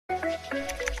Hi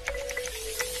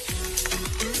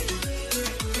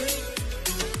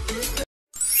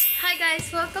guys,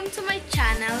 welcome to my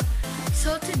channel.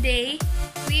 So today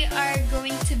we are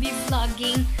going to be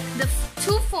vlogging the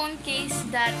two phone case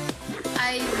that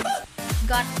I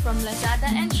got from Lazada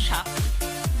and Shopee.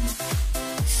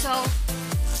 So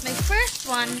my first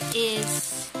one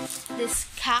is this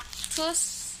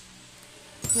cactus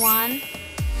one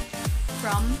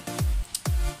from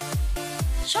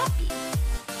Shopee.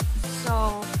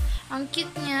 So ang cute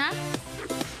niya,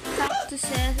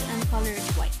 cactuses and color is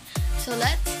white. So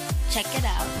let's check it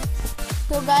out.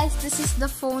 So guys, this is the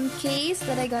phone case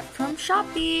that I got from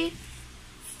Shopee.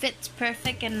 Fits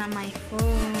perfect in my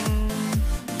phone.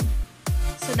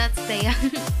 So that's Althea.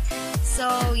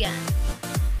 So yeah.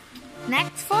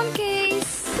 Next phone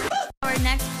case. Our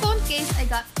next phone case I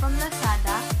got from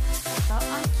Lazada. So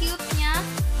ang cute niya.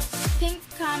 Pink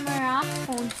camera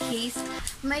phone case.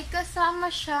 May kasama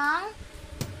siyang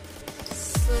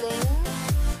sling.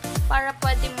 Para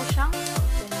pwede mo siyang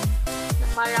open. Na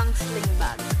parang sling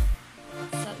bag.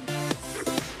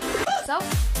 So,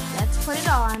 let's put it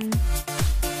on.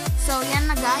 So, yan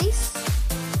na guys.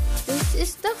 This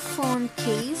is the phone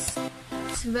case.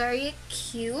 It's very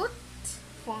cute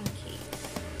phone case.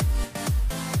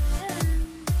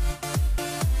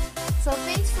 So,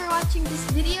 thanks for watching this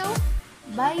video.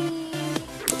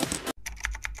 Bye!